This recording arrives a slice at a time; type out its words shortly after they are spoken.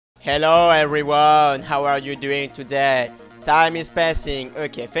Hello everyone, how are you doing today? Time is passing.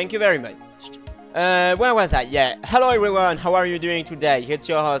 Okay, thank you very much. Where was I? Yeah, hello everyone, how are you doing today? It's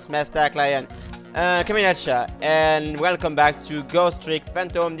your host, Master Client, coming at ya, and welcome back to Ghost Trick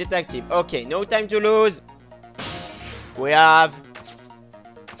Phantom Detective. Okay, no time to lose. We have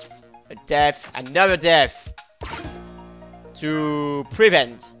a death, another death to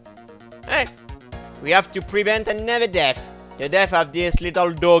prevent. Hey, we have to prevent another death. The death of this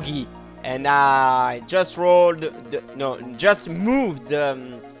little doggy, and I just rolled just moved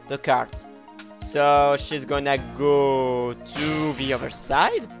the cards, so she's gonna go to the other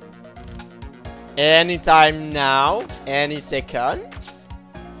side anytime now, any second,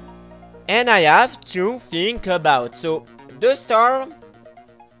 and I have to think about. So the star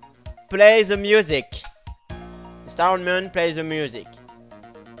plays the music. The star moon plays the music.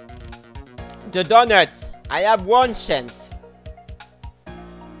 The donut, I have one chance.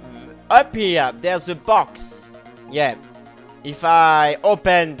 Up here, there's a box. Yeah. If I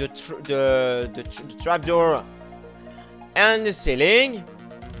open the trapdoor and the ceiling,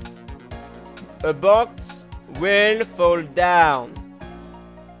 a box will fall down.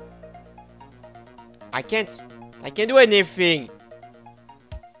 I can't do anything.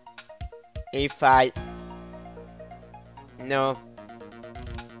 If I... No.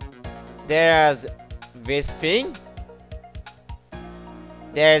 There's this thing.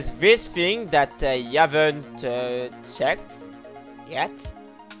 There's this thing that I haven't checked yet.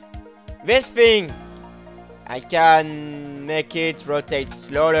 This thing, I can make it rotate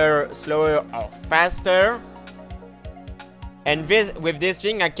slower or faster. And with this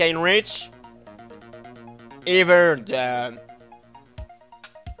thing, I can reach either the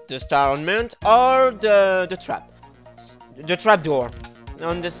star ornament or the trap door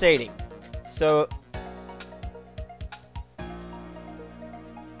on the ceiling. So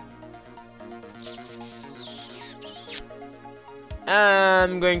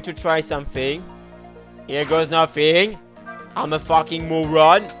I'm going to try something. Here goes nothing. I'm a fucking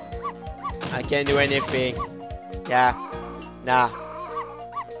moron. I can't do anything. Yeah. Nah.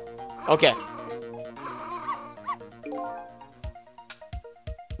 Okay.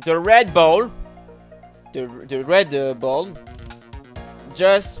 The red ball. The red ball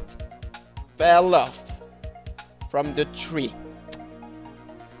just fell off from the tree.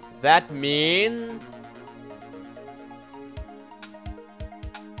 That means...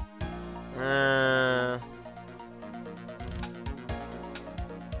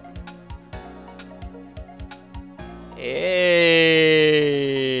 Hey.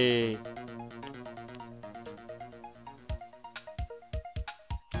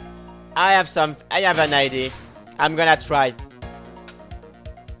 I have an idea. I'm gonna try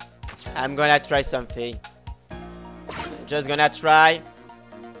something. I'm just gonna try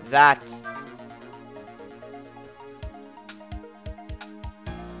that.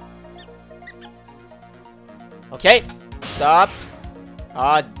 Okay, stop.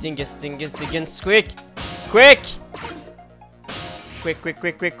 Ah, dingus, quick! Quick!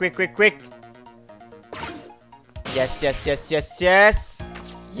 Quick!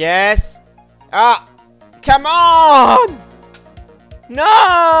 Yes! Ah! Come on!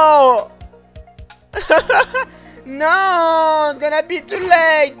 No! No! It's gonna be too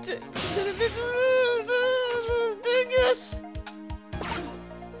late! Dingus!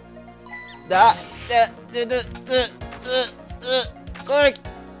 Quick!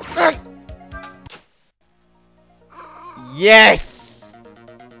 Yes!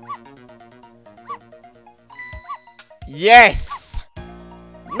 Yes!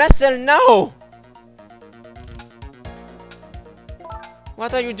 Muscle, no!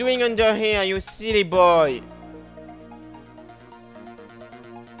 What are you doing under here, you silly boy?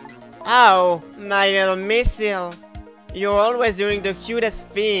 Oh, my little missile. You're always doing the cutest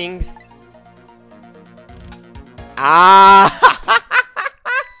things. Ah!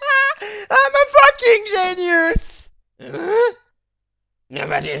 I'm a fucking genius! Huh?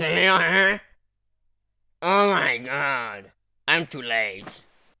 Nobody's here, huh? Oh my god. I'm too late.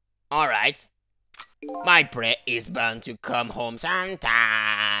 Alright. My prey is bound to come home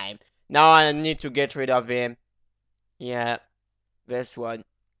sometime. Now I need to get rid of him. Yeah. This one.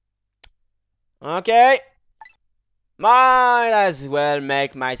 Okay. Might as well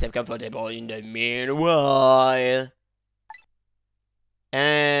make myself comfortable in the meanwhile.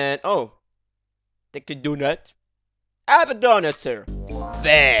 And oh, take a donut. Have a donut, sir.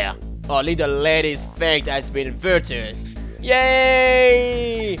 There, our little lady's fate has been averted.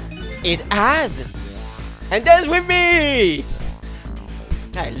 Yay! It has. And dance with me.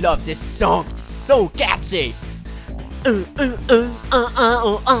 I love this song. It's so catchy.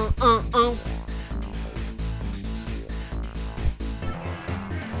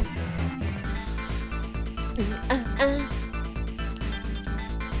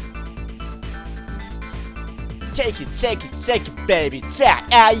 Take it, baby, check,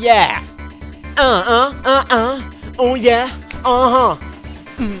 yeah. Oh yeah,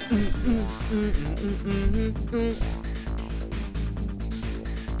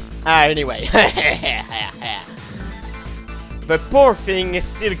 Anyway, the poor thing is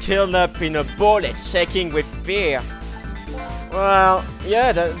still curled up in a bullet, shaking with fear. Well,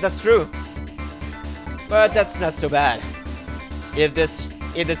 yeah, that's true. But that's not so bad. In the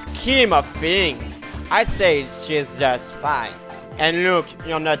scheme of things, I'd say she's just fine. And look,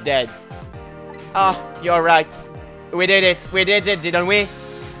 you're not dead. Oh, you're right. We did it, didn't we?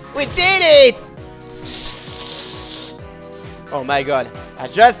 We did it! Oh my god, I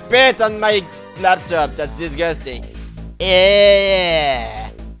just spit on my laptop, that's disgusting. Yeah!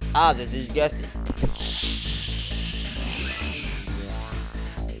 Ah, that's disgusting.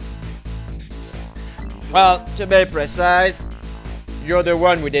 Well, to be precise, you're the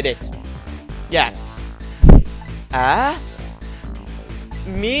one who did it. Yeah. Ah?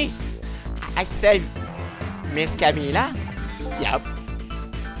 Me? I said Miss Camilla? Yep.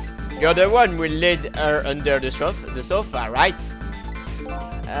 You're the one who laid her under the sofa, right?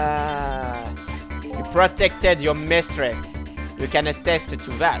 You protected your mistress. You can attest to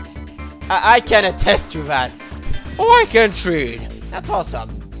that. I can attest to that. Oh, I can trade. That's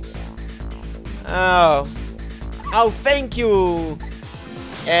awesome. Oh, thank you.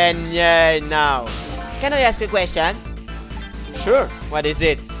 And yeah, now, can I ask a question? Sure. What is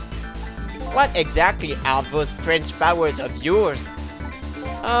it? What exactly are those strange powers of yours?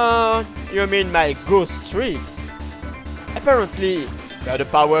 You mean my ghost tricks? Apparently, you have the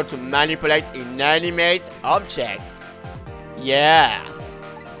power to manipulate inanimate objects. Yeah.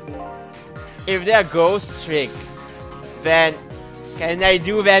 If they're ghost tricks, then can I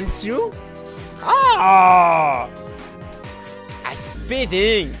do them too? Ah! I'm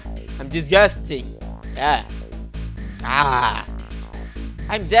spitting. I'm disgusting. Yeah. Ah.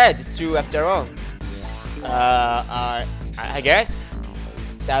 I'm dead too, after all. I guess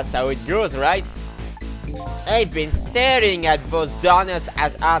that's how it goes, right? I've been staring at those donuts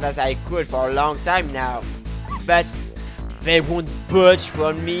as hard as I could for a long time now, but they won't budge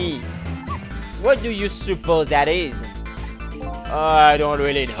from me. What do you suppose that is? I don't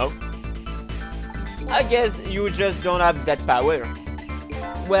really know. I guess you just don't have that power.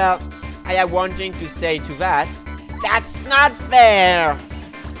 Well, I am wanting to say to that, that's not fair!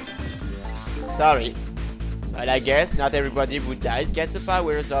 Sorry, but I guess not everybody who dies gets the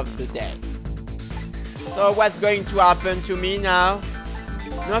powers of the dead. So what's going to happen to me now?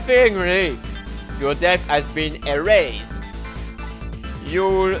 Nothing really. Your death has been erased.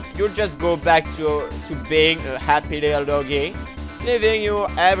 You'll just go back to being a happy little doggy, living your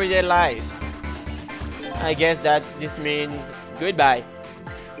everyday life. I guess that this means goodbye.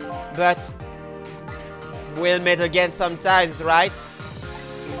 But we'll meet again sometimes, right?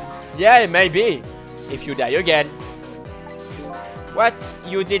 Yeah, maybe, if you die again. What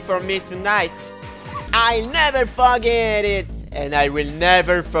you did for me tonight, I'll never forget it, and I will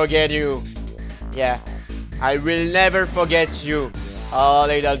never forget you. Yeah, I will never forget you, oh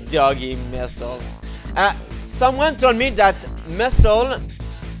little doggy Muscle. Someone told me that Muscle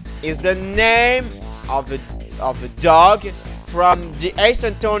is the name of a dog from the Ace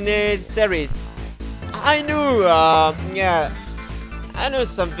Attorney series. I knew, yeah, I know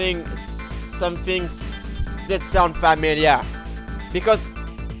something that sound familiar, because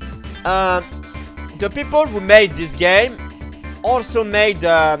the people who made this game also made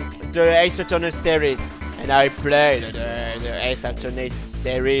the Ace Attorney series, and I played the Ace Attorney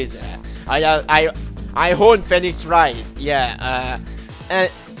series. I own Phoenix Wright, yeah,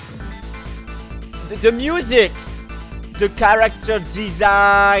 and the music, the character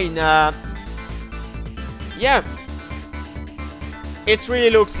design, yeah, it really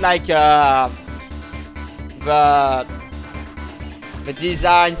looks like the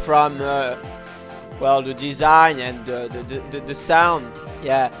design from well, the design and the sound,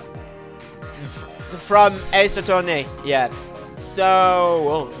 yeah, from Ace Attorney, yeah.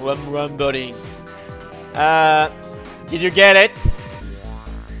 So I'm rambling. Did you get it?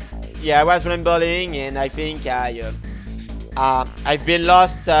 Yeah, I was rambling, and I think I've been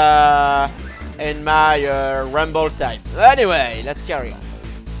lost in my ramble time. Anyway, let's carry on.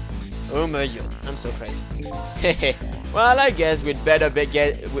 Oh my god, I'm so crazy. Well, I guess we'd better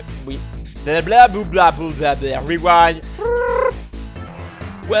begin. We blah blah blah blah blah blah. Rewind.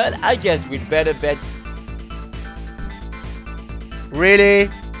 Well, I guess we'd better bet. Really?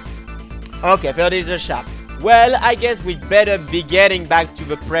 Okay, third is the shop. Well, I guess we better be getting back to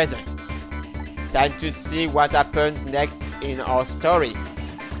the present. Time to see what happens next in our story.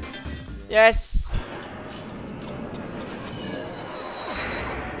 Yes.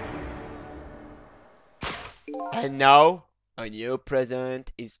 And now, a new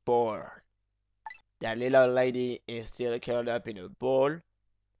present is born. That little lady is still curled up in a ball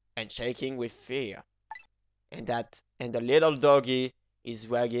and shaking with fear. And the little doggy is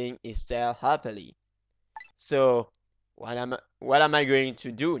wagging his tail happily. So, what am I going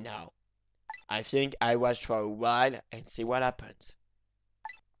to do now? I think I watch for a while and see what happens.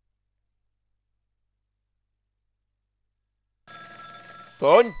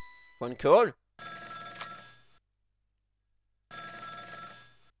 Phone? Phone call?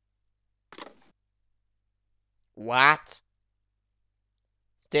 What?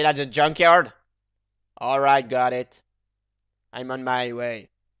 Still at the junkyard? Alright, got it. I'm on my way.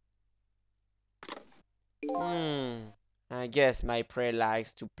 I guess my prey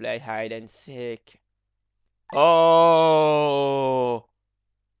likes to play hide and seek. Oh!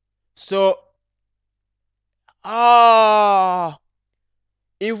 So... Oh!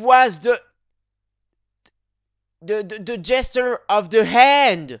 It was the gesture of the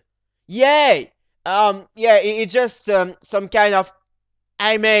hand! Yay! Yeah, it's just some kind of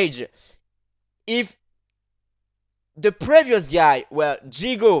image. If the previous guy, well,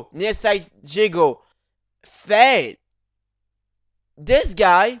 Jigo, nearsight Jigo, failed, this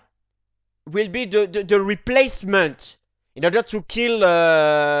guy will be the replacement in order to kill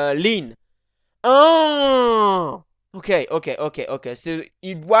Lin. Oh, okay. So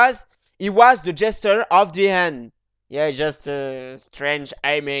it was the gesture of the hand. Yeah, just a strange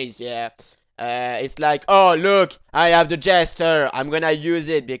image. Yeah. It's like, oh look, I have the gesture. I'm gonna use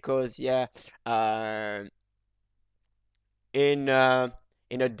it because yeah. In a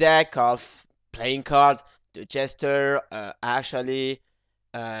deck of playing cards, the gesture actually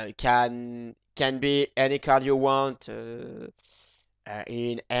can be any card you want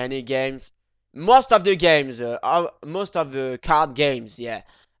in any games. Most of the games, most of the card games, yeah.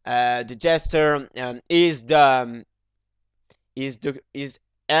 The gesture is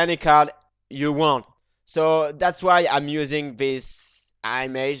any card you want. So that's why I'm using this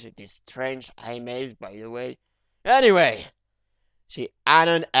image, this strange image, by the way. Anyway, she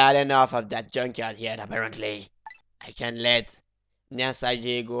hadn't had enough of that junkyard yet, apparently. I can't let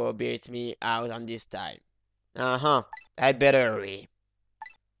Nearsight go beat me out on this time. I better hurry.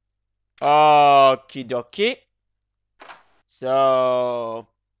 Okie dokie. So,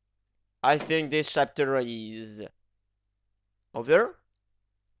 I think this chapter is over.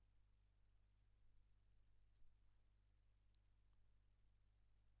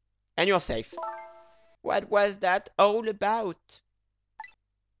 And you're safe. What was that all about?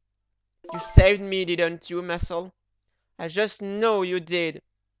 You saved me, didn't you, Muscle? I just know you did.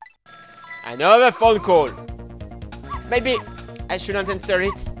 Another phone call. Maybe I shouldn't answer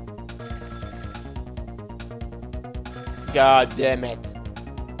it. God damn it.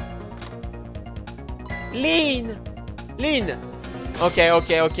 Lin! Okay.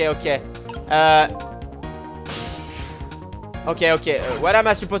 Okay. What am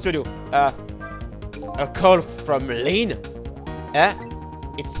I supposed to do? A call from Lin? Eh?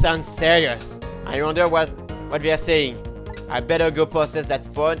 It sounds serious. I wonder what they are saying. I better go process that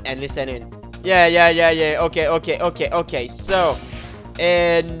phone and listen in. Yeah. Okay. So,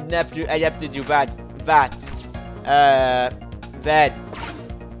 and I have to do that.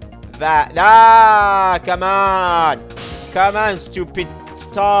 Ah, come on, stupid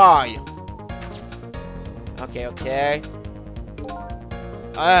toy. Okay.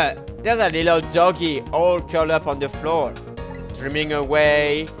 There's a little doggy all curled up on the floor, dreaming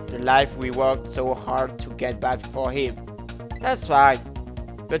away the life we worked so hard to get back for him. That's fine.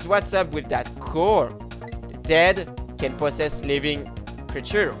 But what's up with that core? The dead can possess living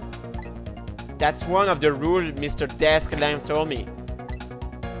creature. That's one of the rules Mr. Deskland told me.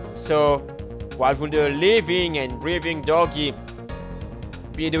 So, what would a living and breathing doggy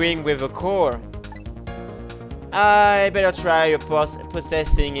be doing with a core? I better try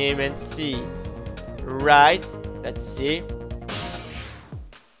possessing him and see. Right, let's see.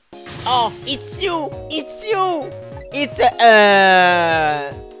 Oh, it's you! It's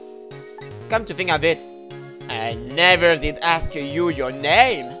come to think of it, I never did ask you your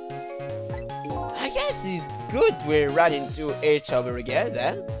name. I guess it's good we run into each other again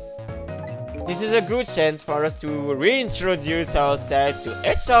then. This is a good chance for us to reintroduce ourselves to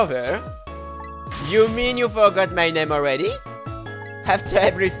each other. You mean you forgot my name already? After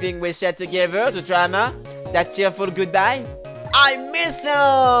everything we shared together, the drama, that tearful goodbye? I Missile!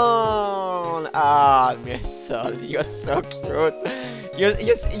 Ah, Missile, you're so cute.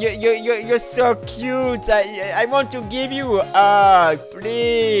 You're so cute. I want to give you a hug,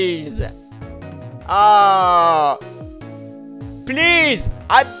 please. Ah, please,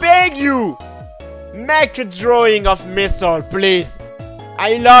 I beg you, make a drawing of Missile, please.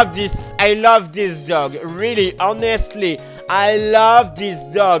 I love this dog. Really, honestly, I love this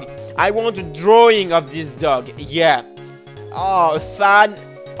dog. I want a drawing of this dog. Yeah. Oh, fan,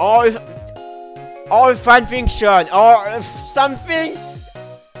 or fan fiction, or something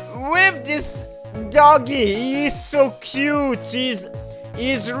with this doggy. He is so cute.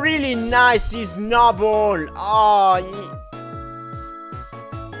 He's really nice. He's noble. Oh,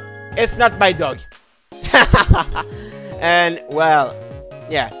 it's not my dog. And well,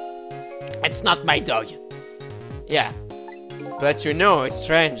 yeah, it's not my dog. Yeah, but you know, it's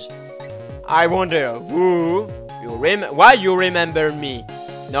strange. I wonder why you remember me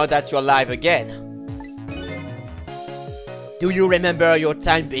now that you're alive again. Do you remember your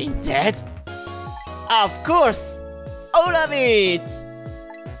time being dead? Of course, all of it.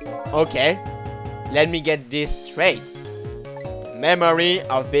 Okay, let me get this straight. Memory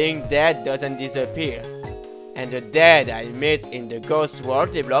of being dead doesn't disappear, and the dead I met in the ghost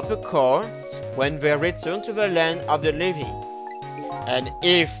world develop a core when they return to the land of the living. And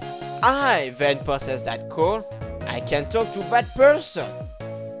if I then possess that core, I can talk to that person.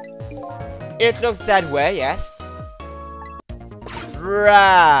 It looks that way, yes?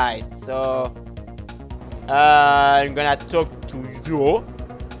 Right, so I'm gonna talk to you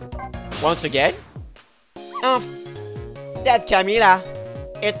once again. That Camilla,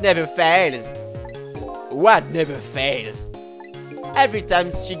 it never fails. What never fails? Every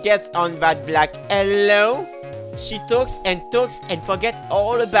time she gets on that black hello, she talks and forgets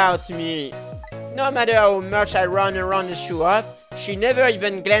all about me. No matter how much I run around and show up, she never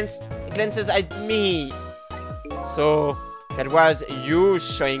even glances at me. So, that was you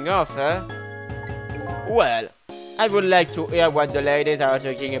showing off, huh? Well, I would like to hear what the ladies are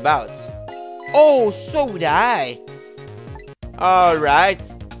talking about. Oh, so would I. Alright,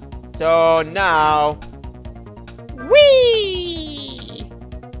 so now... Whee!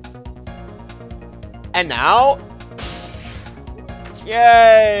 And now...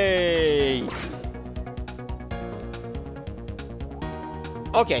 Yay!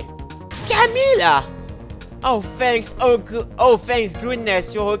 Okay. Camilla! Oh, thanks. Oh, thanks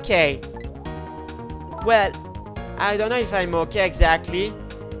goodness, you're okay. Well, I don't know if I'm okay exactly.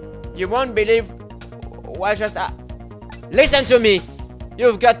 You won't believe what just... Listen to me!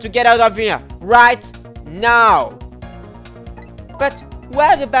 You've got to get out of here, right now! But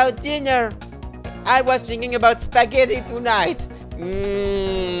what about dinner? I was thinking about spaghetti tonight.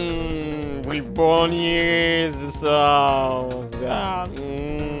 With bolognese sauce.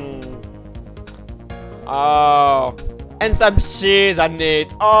 Oh, and some cheese on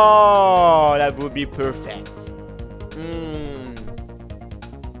it. Oh, that would be perfect.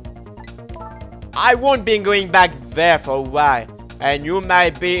 I won't be going back there for a while, and you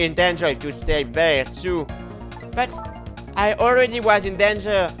might be in danger if you stay there too. But I already was in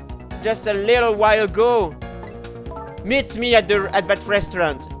danger just a little while ago. Meet me at that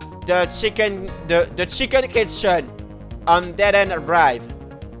restaurant, the chicken kitchen on Dead End Drive.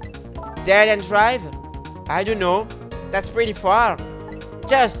 Dead End Drive? I don't know. That's pretty far.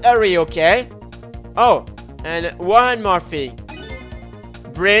 Just hurry, okay? Oh, and one more thing.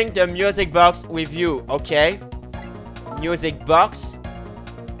 Bring the music box with you, okay? Music box.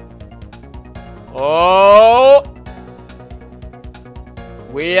 Oh!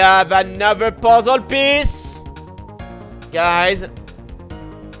 We have another puzzle piece! Guys.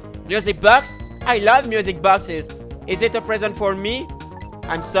 Music box? I love music boxes. Is it a present for me?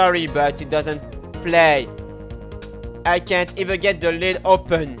 I'm sorry, but it doesn't play. I can't even get the lid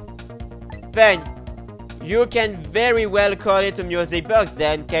open. Then, you can very well call it a music box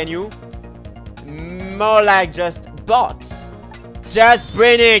then, can you? More like just box. Just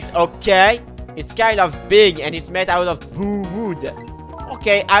bring it, okay? It's kind of big and it's made out of wood.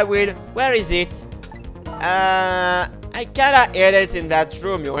 Okay, I will. Where is it? I kinda hid it in that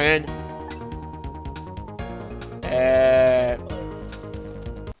room you're in.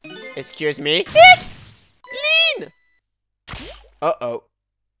 Excuse me? Lean! Uh-oh.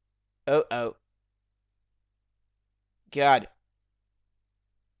 Uh-oh. God.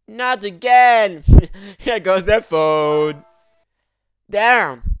 Not again! Here goes the phone.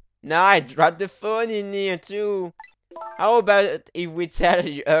 Damn! Now I dropped the phone in here too. How about if we tell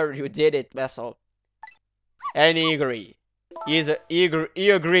her you did it, Vessel? And he agrees.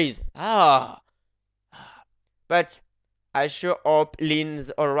 He agrees. Ah. But I sure hope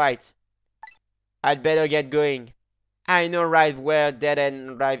Lynn's alright. I'd better get going. I know right where Dead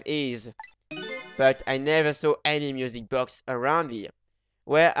End Drive is, but I never saw any music box around here.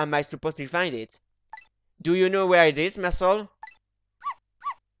 Where am I supposed to find it? Do you know where it is, Muscle?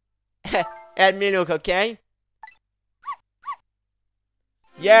 Help me look, okay?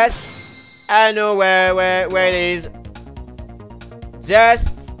 Yes, I know where it is.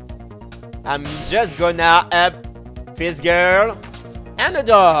 I'm just gonna help this girl and the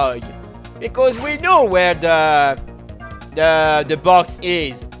dog, because we know where the box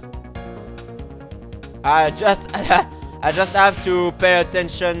is. I just I just have to pay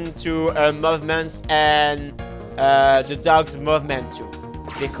attention to her movements and the dog's movement too,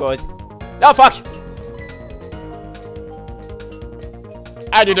 because no, fuck!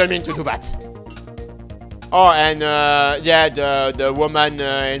 I didn't mean to do that. Oh, and yeah, the woman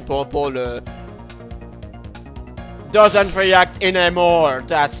in purple doesn't react anymore.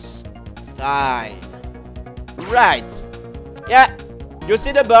 That's fine. Right. Yeah. You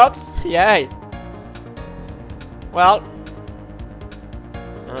see the box? Yeah. Well.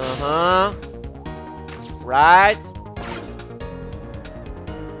 Uh-huh. Right.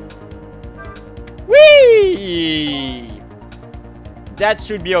 Whee! That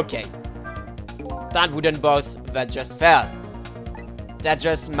should be okay. That wooden box that just fell. That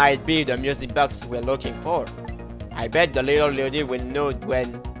just might be the music box we're looking for. I bet the little lady will know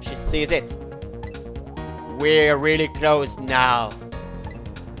when she sees it. We're really close now.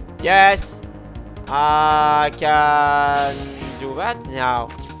 Yes, I can do that now.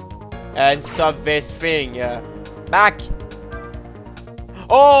 And stop this thing. Back.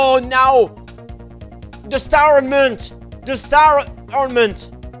 Oh, no! The star ornament! The star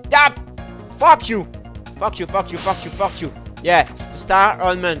ornament! Yep! Fuck you! Fuck you, fuck you, fuck you, fuck you. Yeah, the star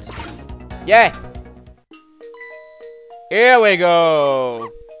ornament. Yeah! Here we go!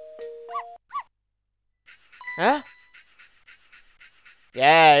 Huh?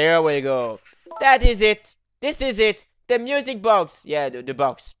 Yeah, here we go. That is it. This is it. The music box. Yeah, the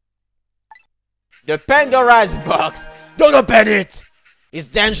box. The Pandora's box. Don't open it! It's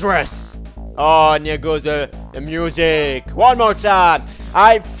dangerous. Oh, and here goes the music. One more time.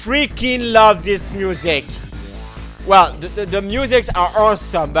 I freaking love this music. Well, the musics are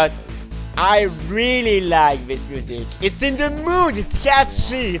awesome, but I really like this music. It's in the mood. It's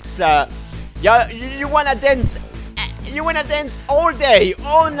catchy. It's you wanna dance. You wanna dance all day,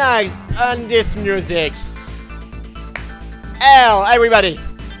 all night on this music. Hell, everybody.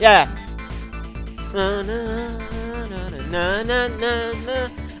 Yeah.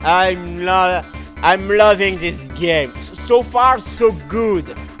 I'm loving this game. So far, so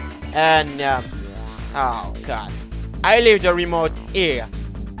good. And oh god, I leave the remote here,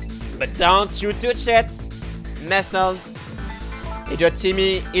 but don't you touch it, Muscle. If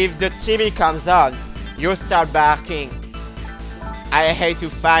the TV comes on, you start barking. I hate to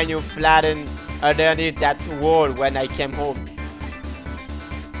find you flattened underneath that wall when I came home.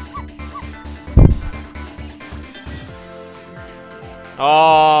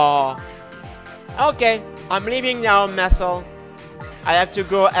 Oh. Okay, I'm leaving now, Muscle. I have to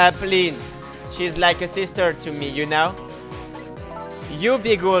go help Lynn. She's like a sister to me, you know? You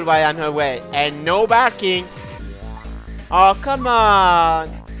be good while I'm away, and no barking. Oh, come on.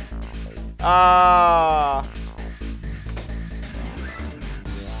 Oh.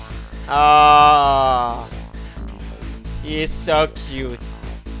 Oh. He's so cute.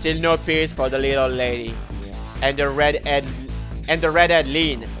 Still no peace for the little lady. And the redhead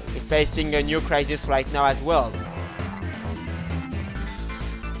Lynn is facing a new crisis right now as well.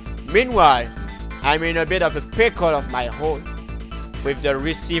 Meanwhile, I'm in a bit of a pickle of my own. With the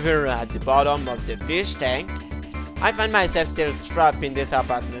receiver at the bottom of the fish tank, I find myself still trapped in this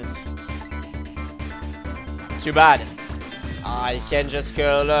apartment. Too bad. I can't just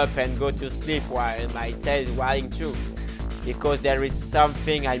curl up and go to sleep while my tail is wagging too. Because there is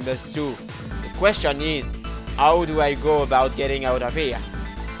something I must do. The question is, how do I go about getting out of here?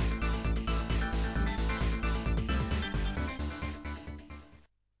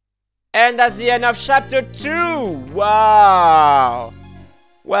 And that's the end of chapter 2! Wow!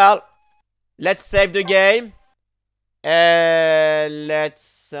 Well, let's save the game. And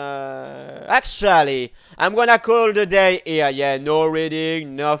let's... actually, I'm gonna call the day here. Yeah, no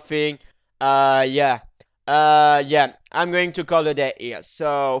reading, nothing. Yeah. Yeah, I'm going to call the day here.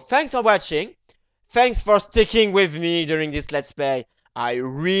 So, thanks for watching. Thanks for sticking with me during this Let's Play. I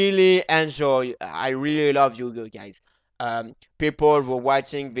really love you guys. People who are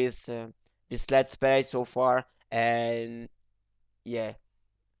watching this Let's Play so far, and yeah,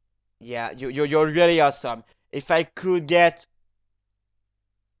 you're really awesome. if I could get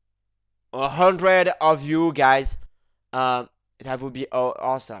 100 of you guys, that would be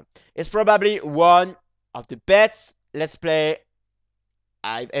awesome. It's probably one of the best let's play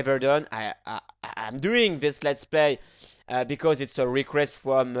I've ever done. I'm doing this let's play because it's a request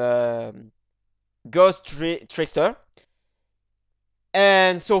from Ghost Trickster.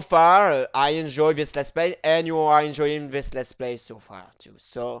 And so far, I enjoy this let's play, and you are enjoying this let's play so far too.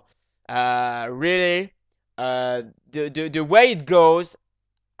 So, really, the way it goes,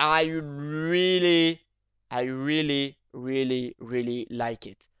 I really, really like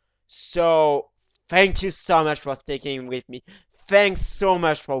it. So, thank you so much for sticking with me. Thanks so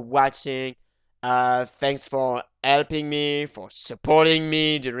much for watching. Thanks for helping me, for supporting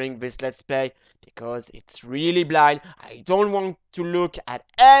me during this let's play, because it's really blind. I don't want to look at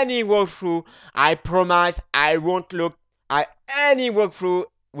any walkthrough. I promise I won't look at any walkthrough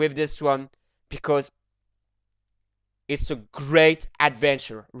with this one, because it's a great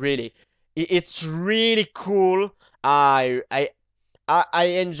adventure, really. It's really cool. I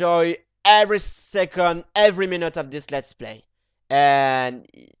enjoy every second, every minute of this let's play. And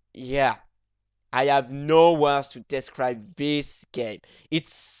yeah, I have no words to describe this game.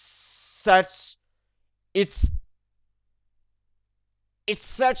 It's such it's it's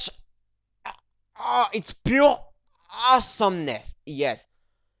such it's pure awesomeness. Yes.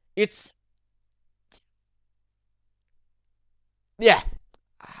 It's yeah.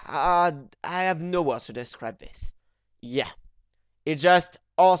 I have no words to describe this. Yeah. It's just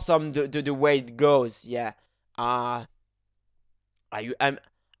awesome the way it goes. Yeah. Uh I I'm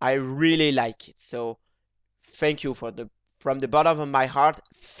I really like it. So thank you for the from the bottom of my heart.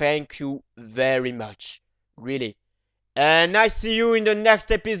 Thank you very much. Really. And I see you in the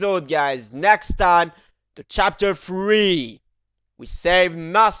next episode, guys. Next time, the chapter 3. We save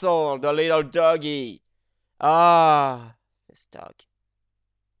Muscle, the little doggy. Ah, this dog.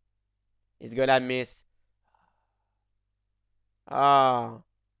 He's gonna miss. Ah,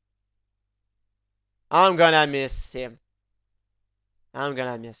 I'm gonna miss him. I'm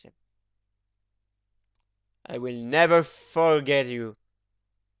gonna miss him. I will never forget you.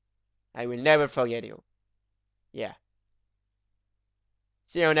 I will never forget you. Yeah.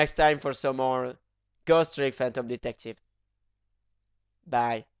 See you next time for some more Ghost Trick Phantom Detective.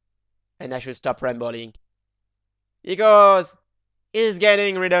 Bye. And I should stop rambling. Because it's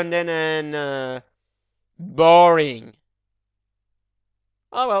getting redundant and boring.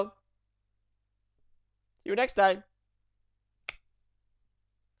 Oh well. See you next time.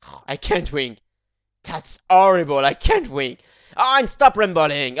 I can't wink. That's horrible. I can't wink. Ah, and stop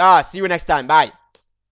rambling. Ah, see you next time. Bye.